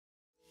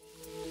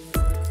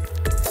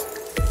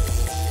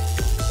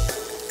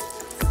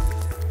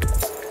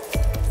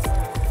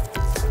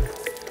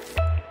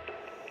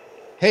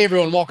Hey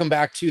everyone, welcome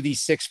back to the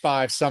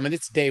 6-5 Summit.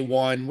 It's day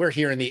one. We're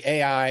here in the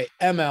AI,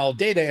 ML,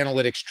 data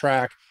analytics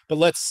track, but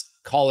let's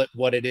call it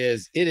what it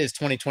is. It is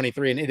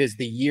 2023 and it is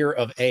the year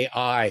of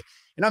AI.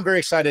 And I'm very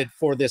excited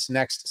for this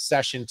next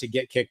session to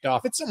get kicked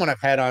off. It's someone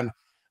I've had on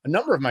a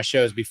number of my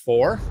shows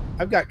before.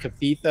 I've got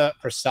Kavitha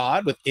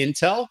Prasad with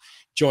Intel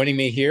joining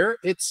me here.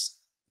 It's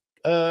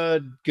a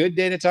good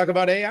day to talk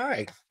about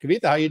AI.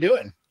 Kavitha, how you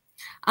doing?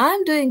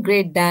 I'm doing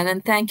great, Dan,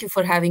 and thank you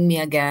for having me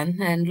again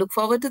and look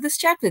forward to this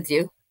chat with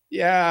you.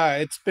 Yeah,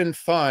 it's been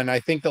fun. I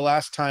think the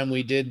last time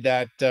we did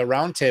that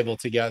roundtable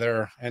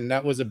together, and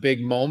that was a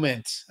big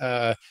moment.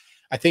 I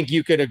think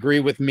you could agree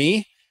with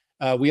me.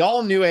 We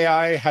all knew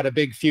AI had a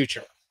big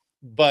future,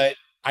 but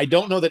I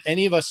don't know that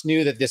any of us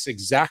knew that this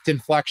exact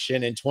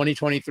inflection in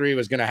 2023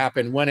 was going to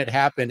happen when it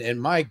happened.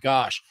 And my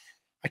gosh,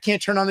 I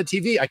can't turn on the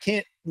TV. I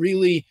can't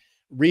really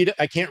read.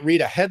 I can't read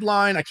a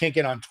headline. I can't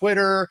get on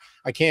Twitter.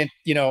 I can't,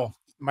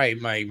 my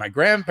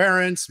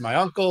grandparents, my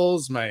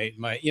uncles, my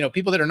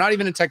people that are not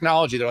even in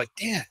technology, they're like,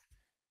 "Dan,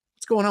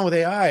 what's going on with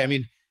AI? I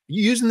mean,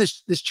 you using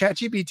this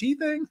ChatGPT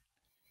thing?"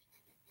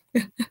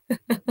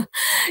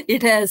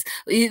 It has,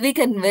 we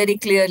can very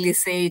clearly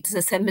say it's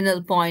a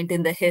seminal point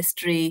in the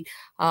history,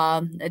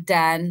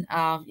 Dan.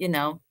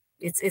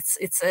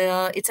 It's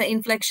an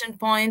inflection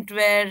point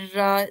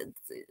where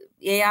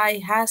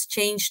AI has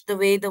changed the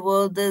way the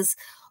world is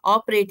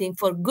operating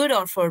for good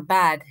or for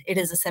bad. It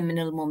is a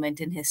seminal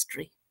moment in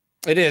history.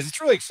 It is. It's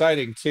really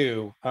exciting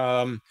too.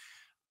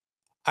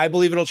 I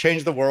believe it'll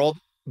change the world,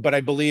 but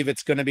I believe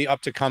it's going to be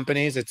up to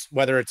companies. It's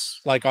whether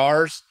it's like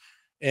ours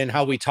and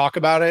how we talk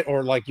about it,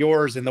 or like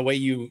yours and the way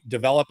you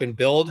develop and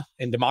build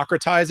and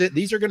democratize it.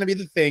 These are going to be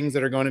the things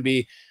that are going to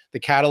be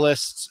the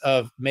catalysts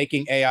of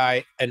making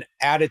AI an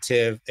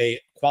additive, a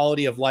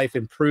quality of life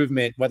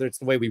improvement, whether it's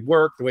the way we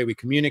work, the way we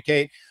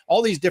communicate,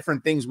 all these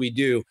different things we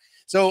do.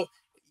 So,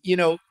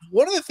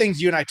 one of the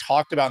things you and I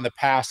talked about in the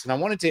past, and I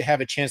wanted to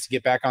have a chance to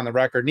get back on the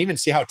record and even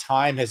see how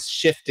time has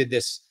shifted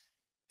this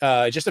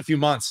just a few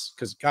months,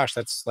 because gosh,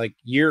 that's like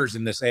years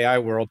in this AI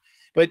world.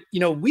 But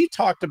we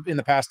talked in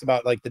the past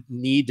about like the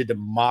need to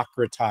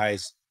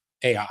democratize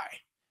AI.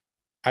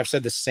 I've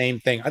said the same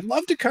thing. I'd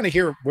love to kind of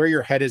hear where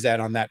your head is at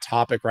on that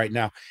topic right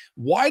now.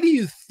 Why do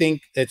you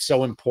think it's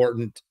so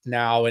important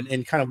now?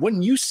 And kind of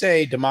when you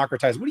say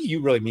democratize, what do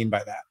you really mean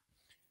by that?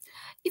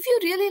 If you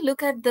really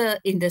look at the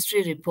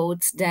industry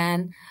reports,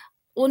 Dan,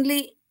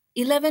 only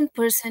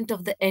 11%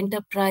 of the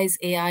enterprise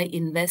AI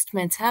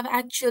investments have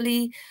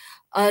actually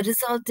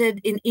resulted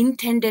in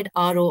intended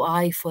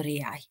ROI for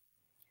AI,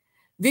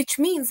 which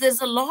means there's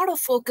a lot of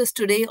focus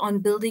today on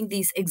building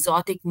these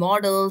exotic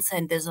models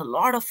and there's a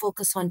lot of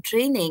focus on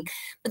training.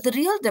 But the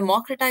real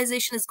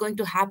democratization is going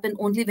to happen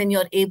only when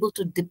you're able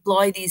to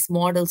deploy these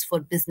models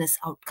for business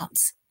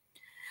outcomes.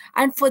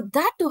 And for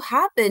that to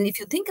happen, if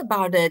you think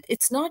about it,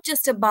 it's not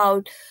just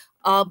about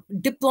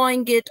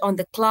deploying it on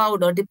the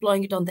cloud or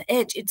deploying it on the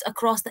edge. It's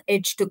across the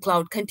edge to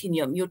cloud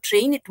continuum. You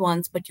train it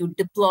once, but you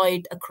deploy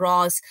it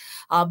across,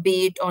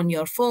 be it on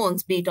your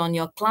phones, be it on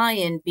your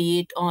client, be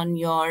it on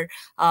your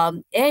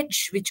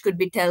edge, which could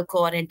be telco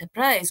or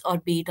enterprise, or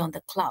be it on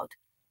the cloud.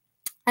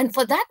 And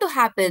for that to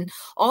happen,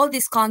 all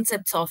these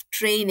concepts of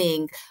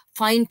training,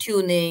 fine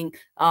tuning,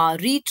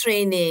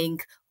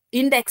 retraining,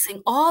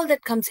 indexing, all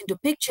that comes into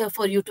picture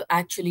for you to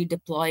actually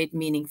deploy it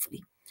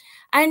meaningfully.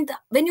 And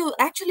when you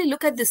actually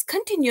look at this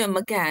continuum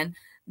again,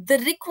 the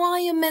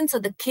requirements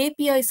or the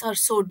KPIs are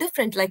so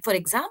different. Like, for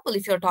example,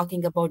 if you're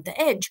talking about the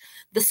edge,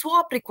 the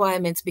swap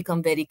requirements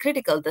become very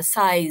critical. The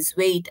size,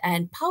 weight,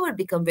 and power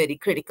become very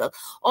critical.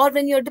 Or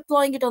when you're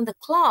deploying it on the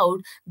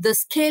cloud, the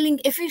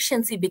scaling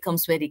efficiency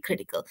becomes very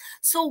critical.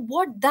 So,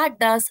 what that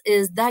does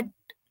is that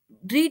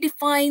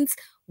redefines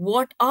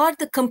what are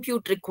the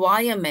compute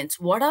requirements,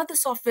 what are the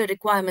software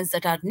requirements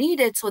that are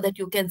needed so that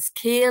you can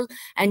scale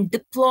and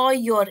deploy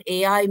your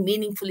AI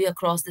meaningfully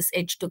across this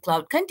edge to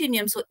cloud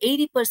continuum. So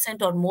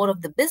 80% or more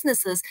of the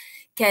businesses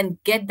can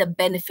get the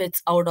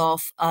benefits out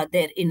of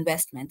their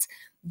investments.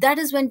 That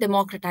is when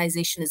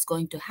democratization is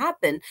going to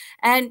happen.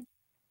 And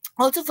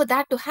also, for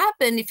that to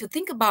happen, if you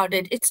think about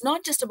it, it's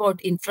not just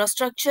about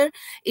infrastructure,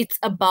 it's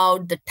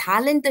about the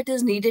talent that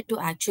is needed to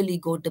actually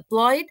go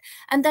deploy it.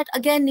 And that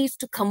again needs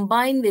to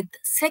combine with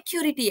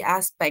security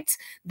aspects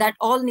that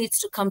all needs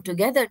to come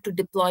together to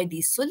deploy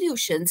these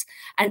solutions.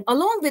 And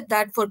along with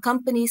that, for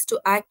companies to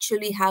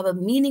actually have a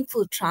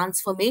meaningful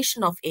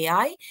transformation of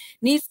AI,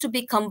 needs to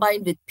be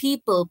combined with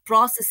people,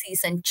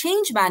 processes, and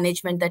change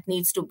management that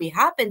needs to be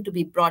happen to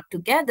be brought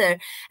together.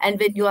 And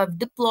when you have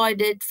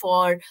deployed it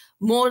for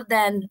more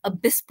than a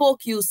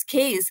bespoke use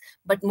case,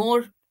 but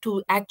more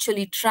to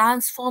actually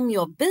transform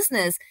your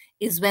business,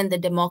 is when the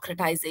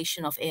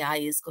democratization of AI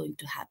is going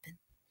to happen.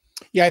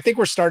 Yeah, I think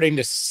we're starting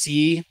to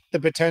see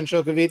the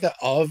potential, Kavitha,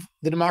 of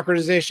the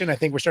democratization. I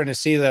think we're starting to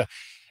see the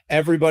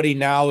everybody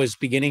now is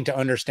beginning to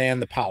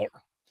understand the power.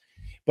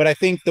 But I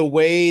think the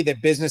way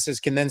that businesses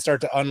can then start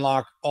to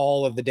unlock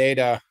all of the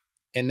data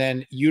and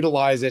then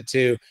utilize it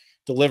to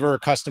deliver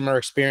customer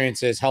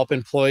experiences, help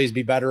employees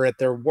be better at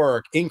their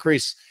work,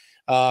 increase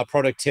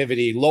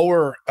productivity,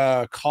 lower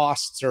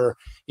costs, or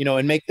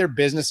and make their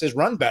businesses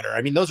run better.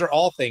 I mean, those are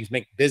all things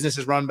make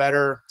businesses run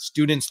better,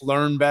 students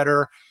learn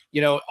better.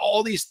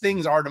 All these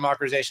things are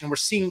democratization. We're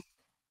seeing,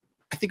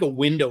 I think, a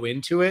window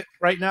into it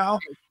right now,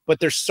 but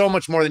there's so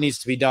much more that needs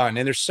to be done,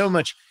 and there's so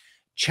much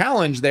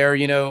challenge there.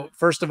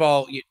 First of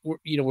all,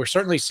 we're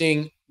certainly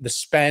seeing the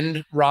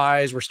spend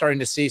rise. We're starting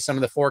to see some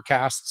of the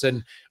forecasts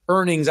and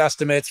earnings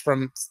estimates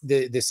from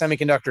the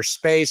semiconductor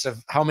space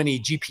of how many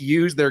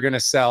GPUs they're going to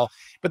sell.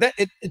 But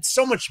it's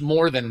so much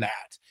more than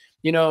that.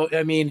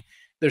 I mean,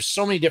 there's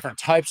so many different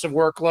types of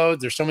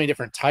workloads. There's so many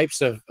different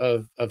types of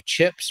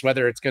chips,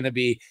 whether it's going to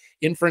be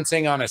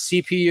inferencing on a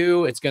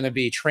CPU, it's going to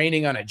be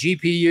training on a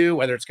GPU,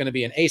 whether it's going to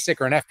be an ASIC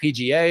or an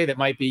FPGA that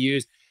might be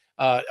used,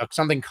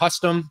 something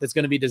custom that's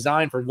going to be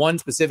designed for one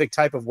specific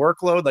type of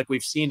workload, like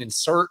we've seen in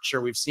search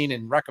or we've seen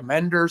in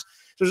recommenders.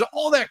 So there's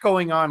all that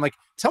going on. Like,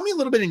 tell me a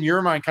little bit in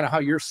your mind, kind of how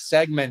you're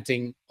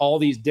segmenting all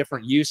these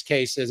different use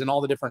cases and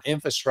all the different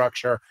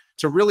infrastructure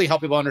to really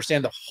help people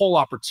understand the whole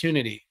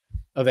opportunity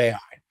of AI.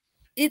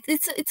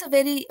 It's a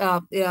very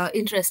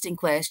interesting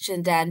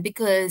question, Dan,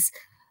 because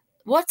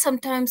what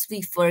sometimes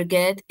we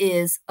forget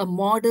is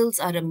models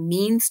are a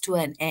means to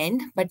an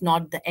end, but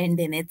not the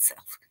end in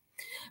itself.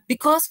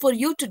 Because for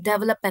you to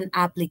develop an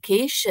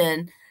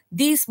application,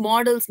 these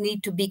models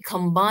need to be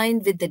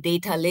combined with the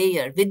data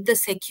layer, with the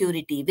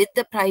security, with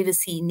the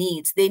privacy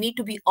needs. They need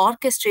to be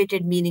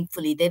orchestrated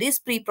meaningfully. There is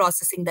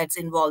pre-processing that's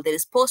involved. There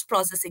is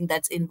post-processing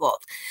that's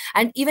involved.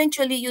 And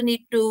eventually you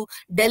need to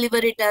deliver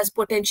it as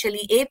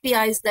potentially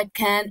APIs that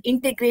can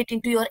integrate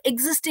into your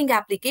existing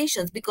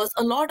applications, because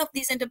a lot of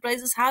these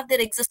enterprises have their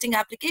existing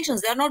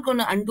applications. They're not going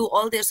to undo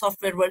all their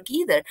software work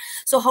either.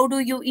 So how do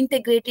you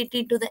integrate it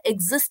into the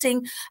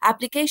existing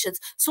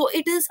applications? So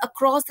it is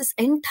across this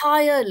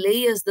entire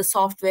layers the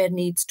software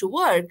needs to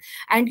work,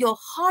 and your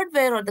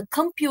hardware or the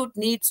compute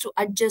needs to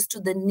adjust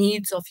to the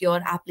needs of your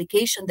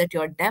application that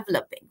you're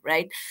developing,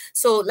 right?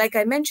 So like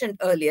I mentioned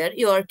earlier,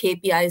 your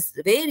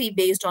KPIs vary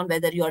based on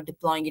whether you're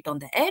deploying it on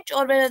the edge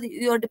or whether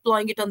you're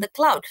deploying it on the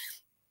cloud.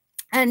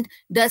 And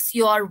does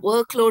your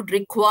workload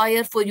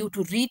require for you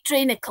to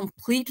retrain a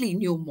completely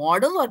new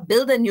model or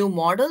build a new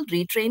model,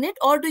 retrain it,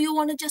 or do you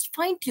want to just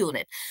fine tune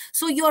it?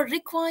 So your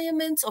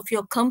requirements of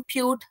your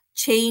compute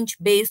change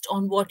based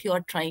on what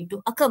you're trying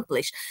to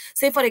accomplish.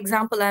 Say, for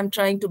example, I'm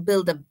trying to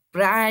build a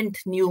brand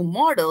new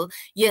model.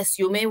 Yes,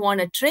 you may want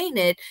to train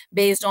it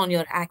based on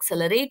your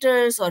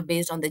accelerators or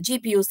based on the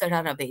GPUs that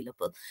are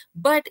available.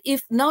 But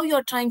if now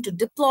you're trying to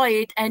deploy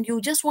it and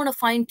you just want to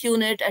fine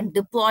tune it and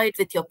deploy it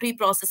with your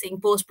pre-processing,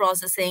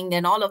 post-processing,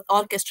 and all of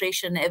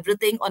orchestration,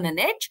 everything on an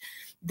edge,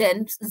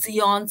 then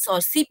Xeons or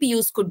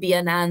CPUs could be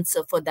an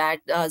answer for that.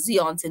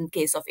 Xeons in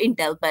case of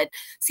Intel, but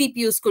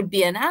CPUs could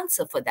be an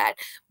answer for that.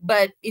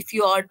 But if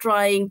you are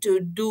trying to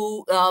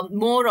do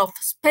more of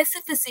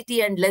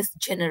specificity and less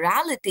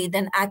generality,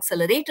 then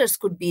accelerators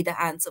could be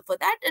the answer for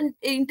that. And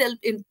Intel,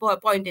 in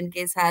point in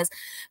case, has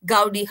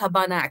Gaudi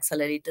Habana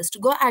accelerators to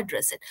go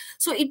address it.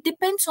 So it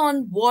depends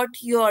on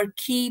what your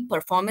key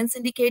performance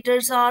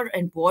indicators are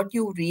and what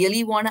you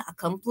really want to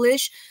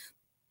accomplish,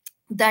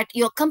 that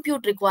your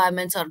compute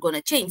requirements are going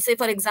to change. Say,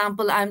 for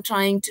example, I'm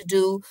trying to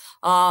do,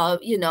 a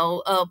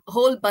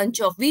whole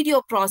bunch of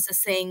video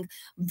processing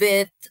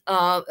with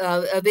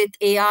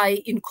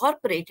AI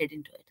incorporated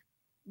into it.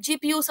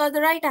 GPUs are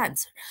the right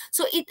answer.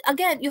 So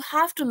again, you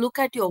have to look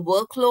at your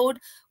workload.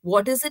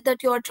 What is it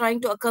that you are trying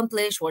to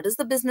accomplish? What is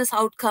the business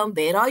outcome?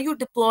 Where are you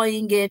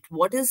deploying it?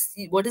 What is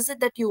it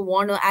that you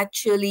want to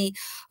actually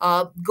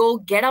go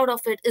get out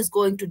of it is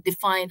going to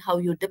define how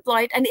you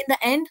deploy it. And in the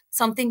end,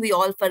 something we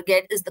all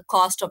forget is the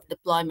cost of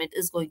deployment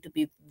is going to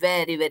be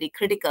very, very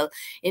critical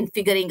in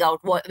figuring out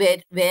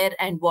where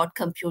and what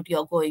compute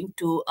you're going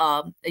to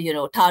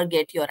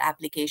target your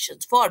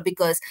applications for,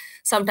 because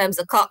sometimes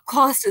the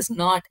cost is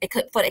not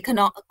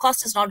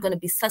cost is not going to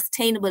be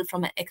sustainable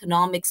from an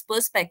economics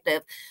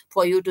perspective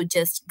for you to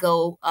just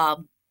go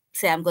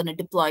say, I'm going to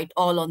deploy it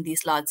all on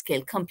these large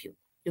scale compute.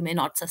 You may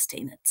not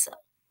sustain it. So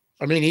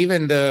I mean,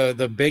 even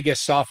the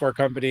biggest software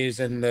companies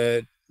and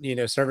the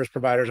service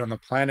providers on the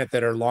planet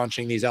that are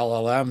launching these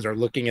LLMs are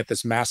looking at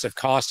this massive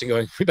cost and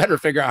going, we better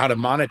figure out how to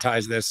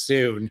monetize this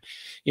soon.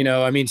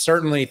 I mean,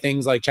 certainly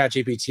things like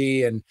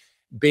ChatGPT and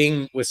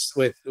Bing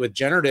with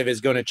generative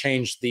is going to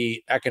change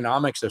the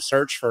economics of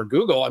search for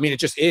Google. I mean, it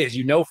just is,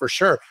 for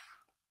sure.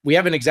 We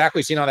haven't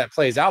exactly seen how that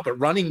plays out, but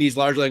running these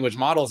large language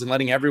models and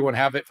letting everyone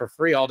have it for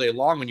free all day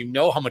long, when you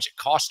know how much it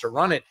costs to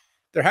run it,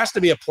 there has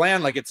to be a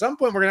plan. Like, at some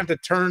point, we're gonna have to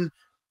turn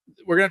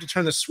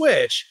the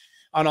switch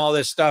on all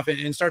this stuff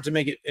and start to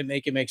make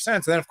it make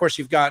sense. And then, of course,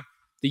 you've got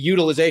the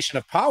utilization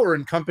of power,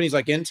 and companies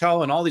like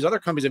Intel and all these other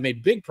companies have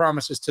made big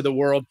promises to the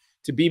world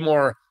to be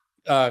more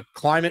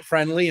climate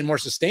friendly and more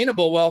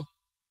sustainable. Well,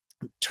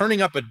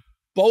 turning up a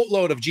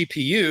boatload of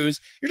GPUs,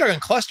 you're talking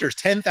clusters,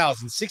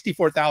 10,000,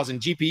 64,000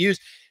 GPUs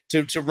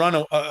to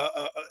run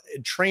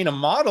train a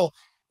model.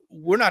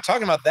 We're not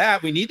talking about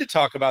that. We need to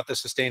talk about the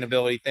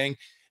sustainability thing.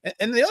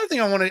 And the other thing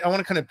I want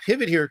to kind of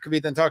pivot here,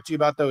 Kavitha, and talk to you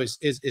about, though,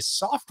 is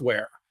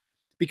software,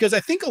 because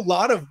I think a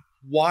lot of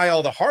why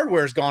all the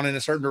hardware has gone in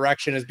a certain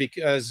direction is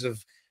because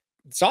of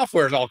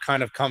software has all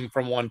kind of come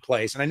from one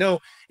place. And I know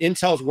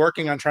Intel's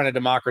working on trying to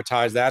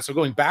democratize that. So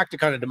going back to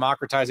kind of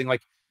democratizing,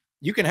 like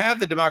you can have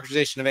the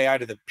democratization of AI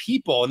to the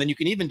people, and then you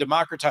can even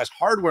democratize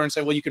hardware and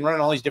say, well, you can run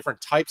on all these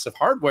different types of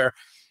hardware,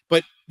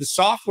 but the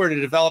software to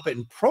develop it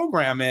and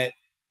program it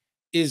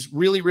is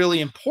really, really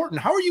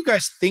important. How are you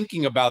guys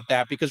thinking about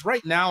that? Because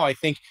right now, I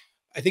think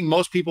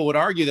most people would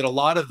argue that a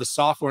lot of the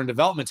software and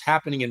development's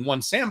happening in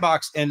one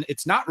sandbox, and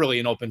it's not really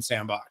an open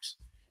sandbox.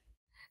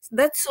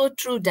 That's so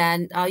true,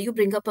 Dan. You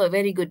bring up a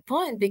very good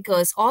point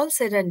because all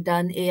said and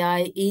done,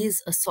 AI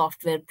is a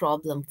software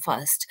problem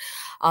first.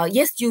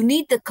 Yes, you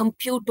need the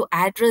compute to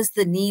address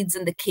the needs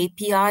and the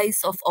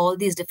KPIs of all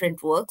these different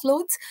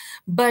workloads.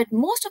 But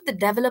most of the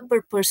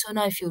developer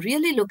persona, if you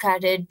really look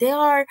at it, they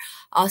are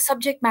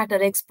subject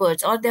matter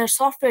experts or they're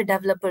software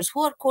developers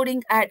who are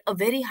coding at a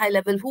very high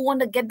level, who want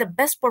to get the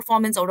best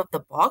performance out of the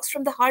box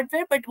from the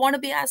hardware, but want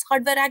to be as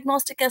hardware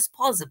agnostic as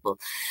possible.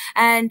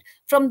 And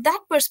from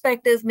that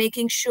perspective,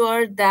 making sure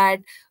that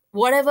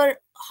whatever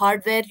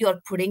hardware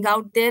you're putting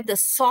out there, the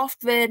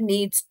software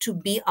needs to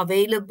be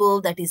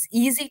available that is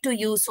easy to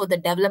use so the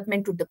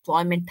development to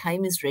deployment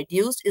time is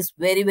reduced is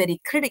very,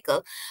 very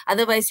critical.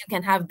 Otherwise, you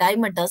can have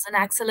dime a dozen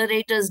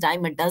accelerators,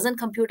 dime a dozen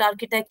compute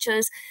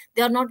architectures.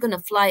 They are not going to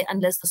fly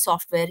unless the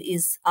software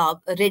is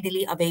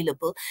readily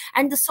available.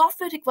 And the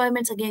software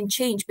requirements again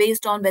change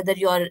based on whether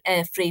you're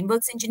a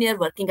frameworks engineer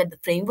working at the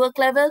framework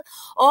level,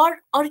 or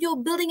are you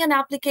building an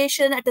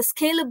application at a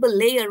scalable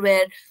layer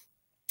where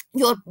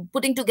you're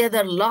putting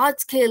together large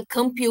scale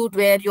compute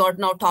where you're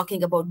now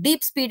talking about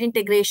deep speed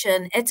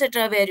integration,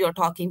 etc., where you're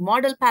talking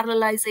model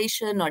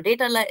parallelization or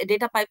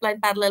data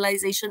pipeline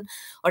parallelization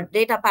or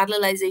data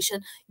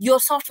parallelization. Your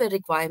software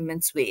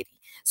requirements vary.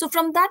 So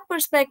from that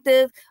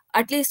perspective,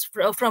 at least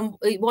from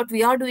what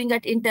we are doing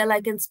at Intel,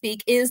 I can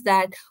speak is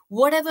that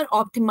whatever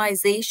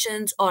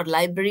optimizations or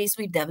libraries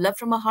we develop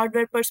from a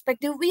hardware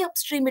perspective, we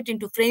upstream it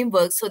into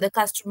frameworks so the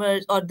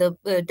customers or the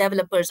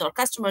developers or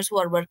customers who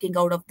are working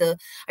out of the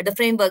at the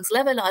frameworks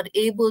level are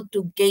able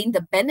to gain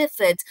the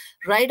benefits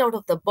right out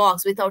of the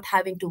box without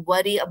having to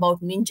worry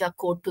about ninja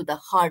code to the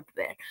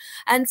hardware.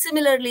 And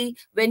similarly,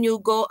 when you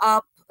go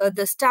up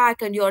the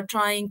stack and you're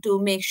trying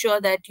to make sure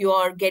that you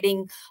are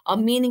getting a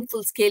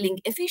meaningful scaling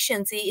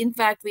efficiency. In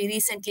fact, we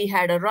recently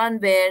had a run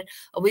where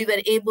we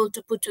were able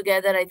to put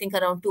together, I think,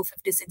 around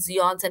 256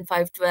 Xeons and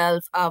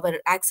 512 our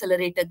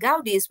accelerator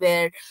Gaudis,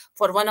 where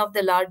for one of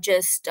the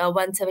largest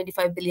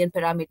 175 billion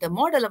parameter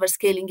model, our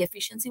scaling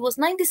efficiency was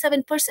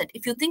 97%.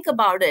 If you think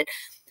about it,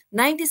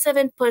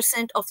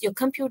 97% of your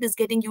compute is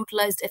getting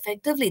utilized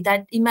effectively.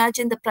 That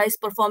imagine the price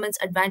performance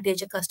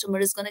advantage a customer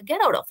is going to get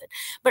out of it.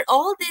 But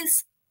all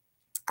these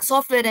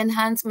software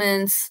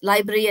enhancements,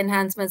 library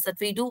enhancements that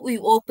we do, we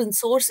open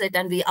source it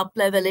and we up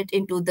level it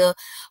into the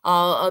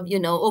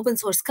open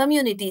source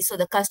community so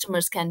the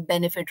customers can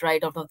benefit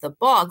right out of the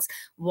box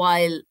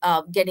while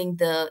getting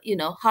the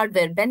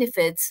hardware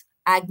benefits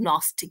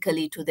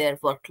agnostically to their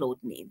workload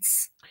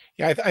needs.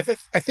 Yeah,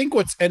 I think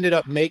what's ended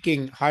up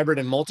making hybrid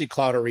and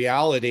multi-cloud a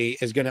reality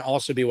is going to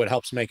also be what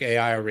helps make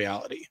AI a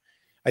reality.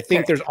 I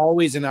think there's Correct.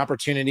 always an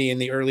opportunity in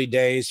the early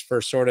days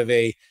for sort of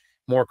a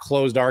more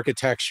closed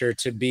architecture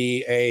to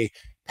be a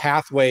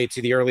pathway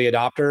to the early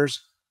adopters.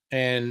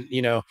 And,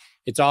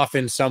 it's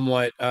often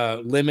somewhat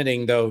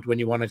limiting though when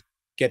you want to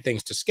get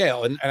things to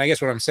scale. And I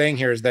guess what I'm saying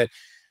here is that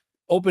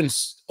open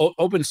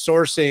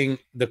sourcing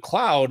the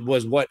cloud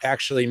was what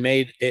actually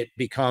made it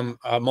become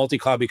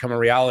multi-cloud become a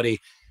reality.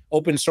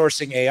 Open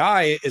sourcing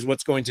AI is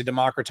what's going to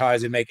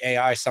democratize and make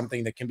AI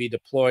something that can be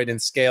deployed and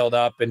scaled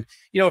up. And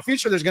in the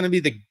future, there's going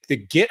to be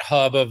the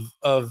GitHub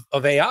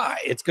of AI.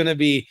 It's going to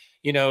be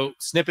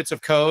snippets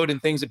of code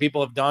and things that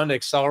people have done to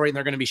accelerate, and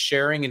they're going to be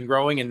sharing and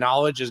growing, and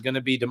knowledge is going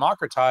to be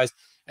democratized.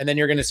 And then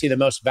you're going to see the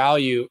most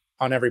value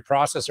on every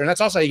processor, and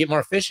that's also how you get more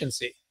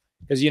efficiency.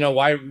 Because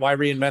why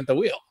reinvent the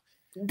wheel?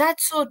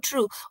 That's so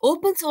true.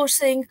 Open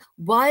sourcing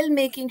while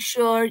making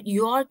sure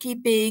you are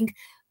keeping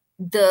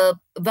while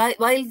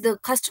the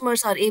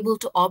customers are able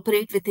to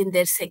operate within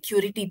their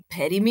security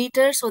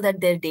perimeter so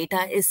that their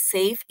data is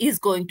safe is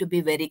going to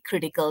be very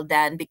critical,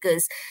 Dan,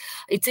 because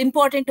it's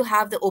important to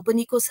have the open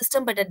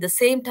ecosystem, but at the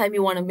same time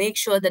you want to make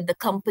sure that the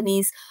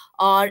companies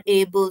are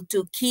able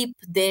to keep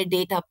their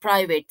data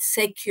private,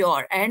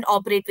 secure, and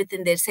operate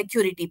within their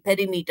security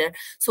perimeter.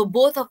 So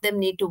both of them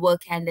need to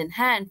work hand in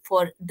hand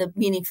for the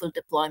meaningful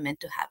deployment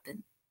to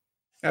happen.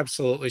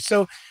 Absolutely.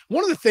 So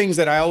one of the things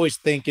that I always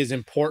think is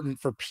important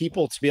for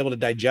people to be able to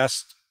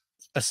digest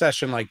a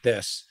session like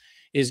this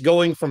is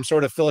going from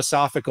sort of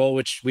philosophical,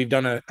 which we've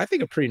done I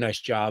think a pretty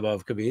nice job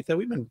of, Kavitha.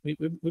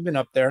 We've been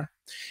up there,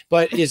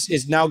 but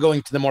is now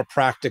going to the more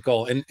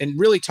practical and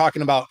really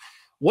talking about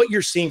what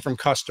you're seeing from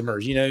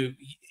customers.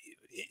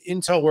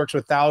 Intel works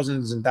with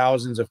thousands and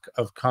thousands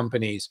of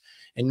companies.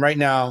 And right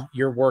now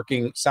you're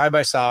working side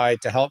by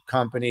side to help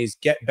companies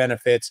get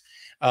benefits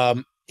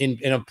and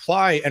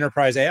apply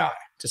enterprise AI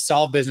to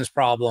solve business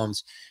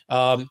problems.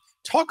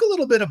 Talk a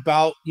little bit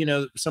about,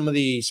 some of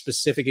the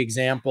specific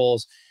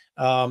examples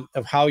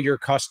of how your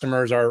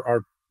customers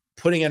are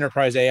putting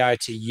enterprise AI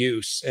to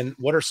use? And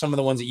what are some of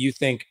the ones that you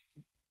think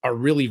are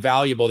really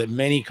valuable that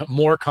many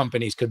more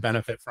companies could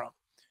benefit from?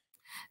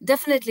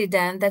 Definitely,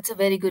 Dan. That's a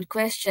very good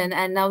question.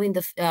 And now in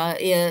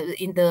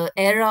the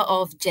era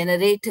of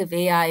generative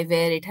AI,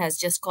 where it has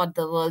just caught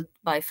the world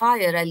by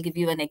fire, I'll give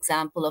you an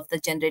example of the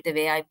generative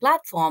AI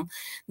platform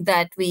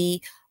that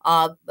we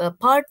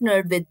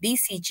partnered with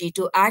BCG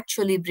to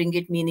actually bring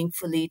it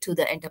meaningfully to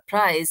the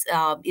enterprise.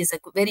 Is a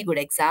very good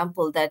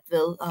example that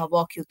will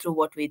walk you through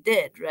what we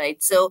did.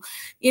 Right. So,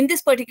 in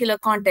this particular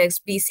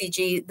context,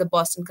 BCG, the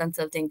Boston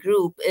Consulting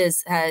Group,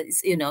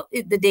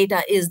 the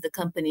data is the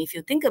company. If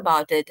you think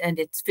about it, and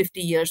it's 50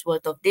 years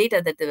worth of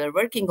data that they were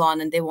working on,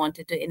 and they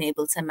wanted to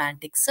enable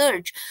semantic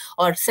search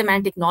or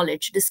semantic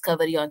knowledge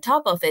discovery on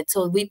top of it.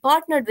 So we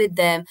partnered with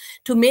them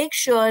to make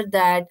sure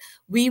that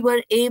we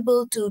were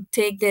able to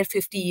take their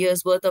 50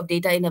 years worth of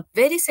data in a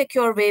very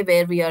secure way,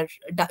 where we are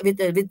with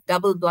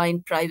double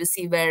blind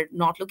privacy. We're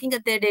not looking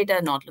at their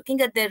data, not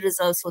looking at their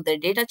results, so their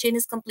data chain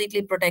is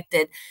completely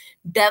protected.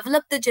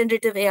 Develop the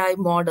generative AI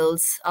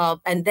models,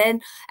 and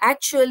then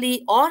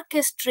actually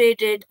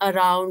orchestrate it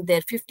around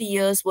their 50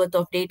 years worth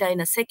of data in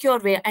a secure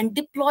way and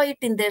deploy it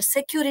in their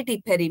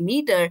security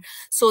perimeter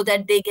so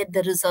that they get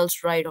the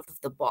results right out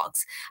of the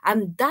box.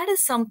 And that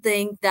is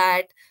something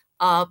that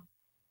uh,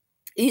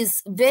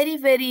 is very,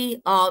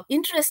 very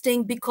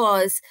interesting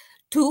because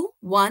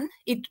one,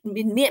 it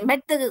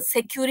met the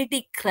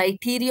security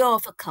criteria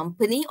of a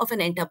company, of an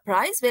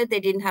enterprise, where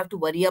they didn't have to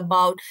worry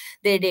about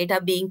their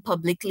data being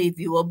publicly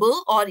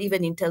viewable, or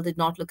even Intel did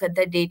not look at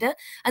that data.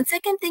 And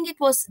second thing, it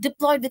was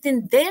deployed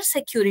within their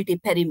security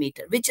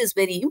perimeter, which is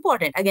very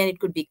important. Again, it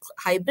could be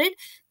hybrid,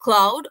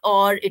 cloud,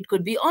 or it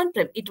could be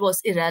on-prem. It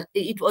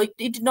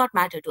did not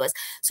matter to us.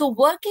 So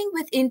working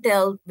with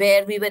Intel,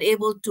 where we were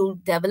able to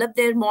develop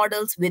their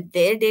models with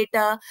their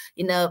data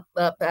in a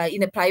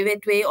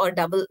private way, or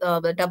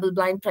double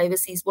blind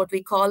privacy is what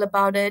we call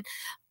about it,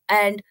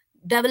 and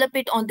develop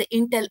it on the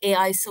Intel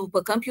AI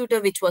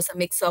supercomputer, which was a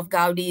mix of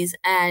Gaudi's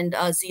and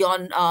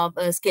Xeon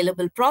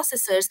scalable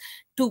processors,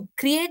 to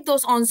create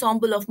those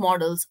ensemble of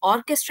models,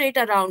 orchestrate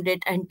around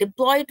it, and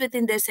deploy it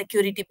within their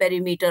security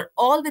perimeter,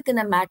 all within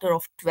a matter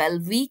of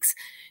 12 weeks,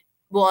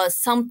 was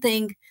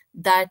something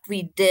that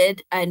we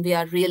did. And we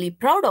are really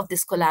proud of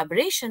this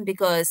collaboration,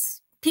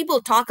 because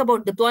people talk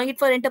about deploying it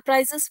for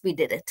enterprises. We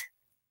did it.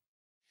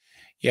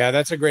 Yeah,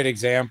 that's a great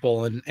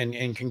example,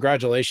 and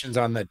congratulations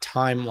on the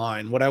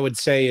timeline. What I would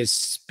say is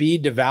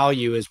speed to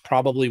value is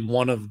probably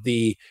one of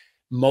the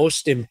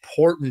most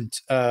important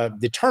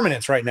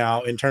determinants right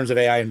now in terms of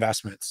AI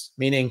investments.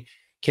 Meaning,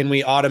 can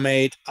we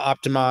automate,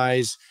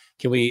 optimize?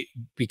 Can we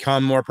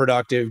become more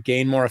productive,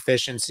 gain more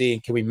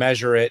efficiency? Can we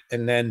measure it?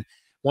 And then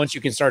once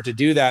you can start to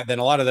do that, then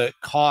a lot of the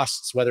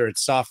costs, whether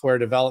it's software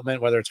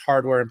development, whether it's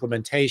hardware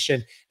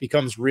implementation,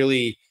 becomes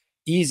really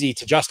easy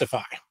to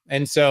justify.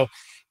 And so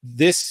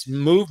this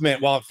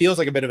movement, while it feels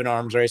like a bit of an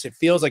arms race, it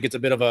feels like it's a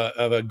bit of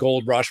a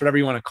gold rush, whatever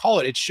you want to call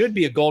it. It should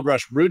be a gold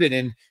rush rooted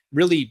in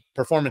really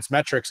performance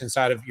metrics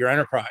inside of your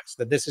enterprise,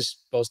 that this is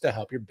supposed to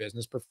help your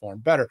business perform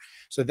better.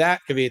 So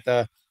that,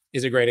 Kavitha,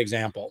 is a great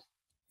example.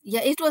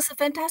 Yeah, it was a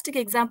fantastic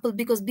example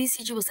because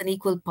BCG was an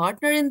equal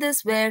partner in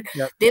this, where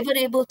Yep. they were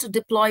able to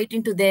deploy it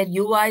into their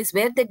UIs,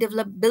 where they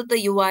built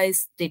the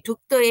UIs, they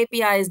took the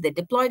APIs, they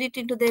deployed it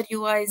into their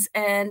UIs,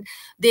 and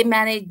they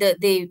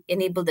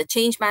enabled the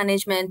change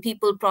management,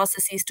 people,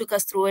 processes, took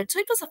us through it. So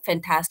it was a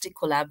fantastic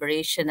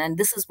collaboration. And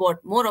this is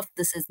what more of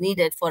this is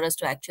needed for us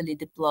to actually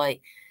deploy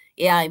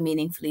AI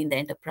meaningfully in the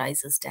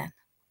enterprises, Dan.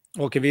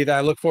 Well, Kavitha,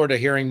 I look forward to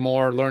hearing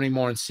more, learning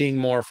more, and seeing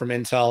more from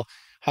Intel,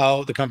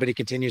 how the company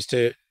continues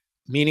to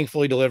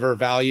meaningfully deliver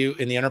value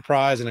in the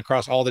enterprise and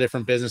across all the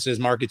different businesses,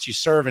 markets you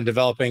serve, and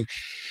developing,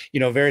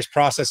 various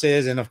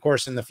processes, and of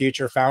course, in the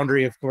future,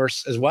 foundry, of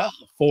course, as well,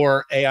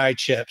 for AI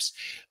chips.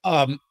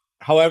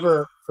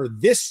 However, for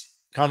this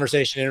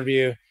conversation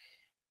interview,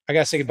 I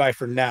got to say goodbye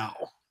for now.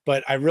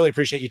 But I really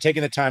appreciate you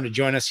taking the time to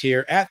join us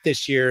here at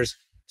this year's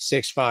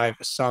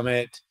 6.5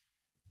 Summit.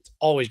 It's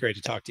always great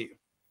to talk to you.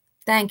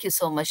 Thank you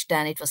so much,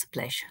 Dan. It was a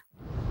pleasure.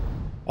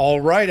 All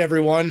right,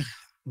 everyone.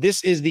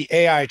 This is the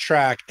AI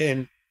track.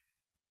 And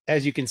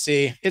as you can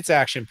see, it's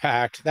action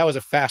packed. That was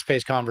a fast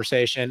paced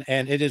conversation.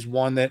 And it is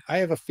one that I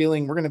have a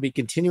feeling we're going to be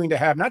continuing to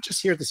have, not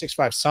just here at the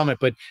 6.5 Summit,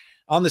 but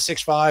on the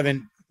 6.5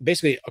 and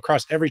basically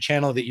across every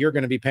channel that you're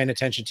going to be paying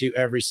attention to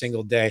every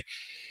single day.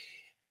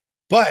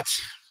 But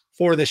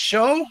for the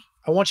show,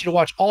 I want you to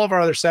watch all of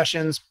our other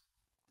sessions.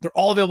 They're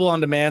all available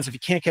on demand. So if you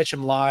can't catch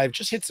them live,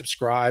 just hit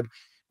subscribe.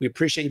 We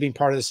appreciate you being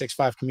part of the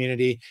 6.5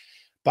 community.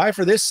 Bye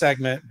for this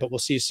segment, but we'll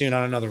see you soon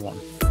on another one.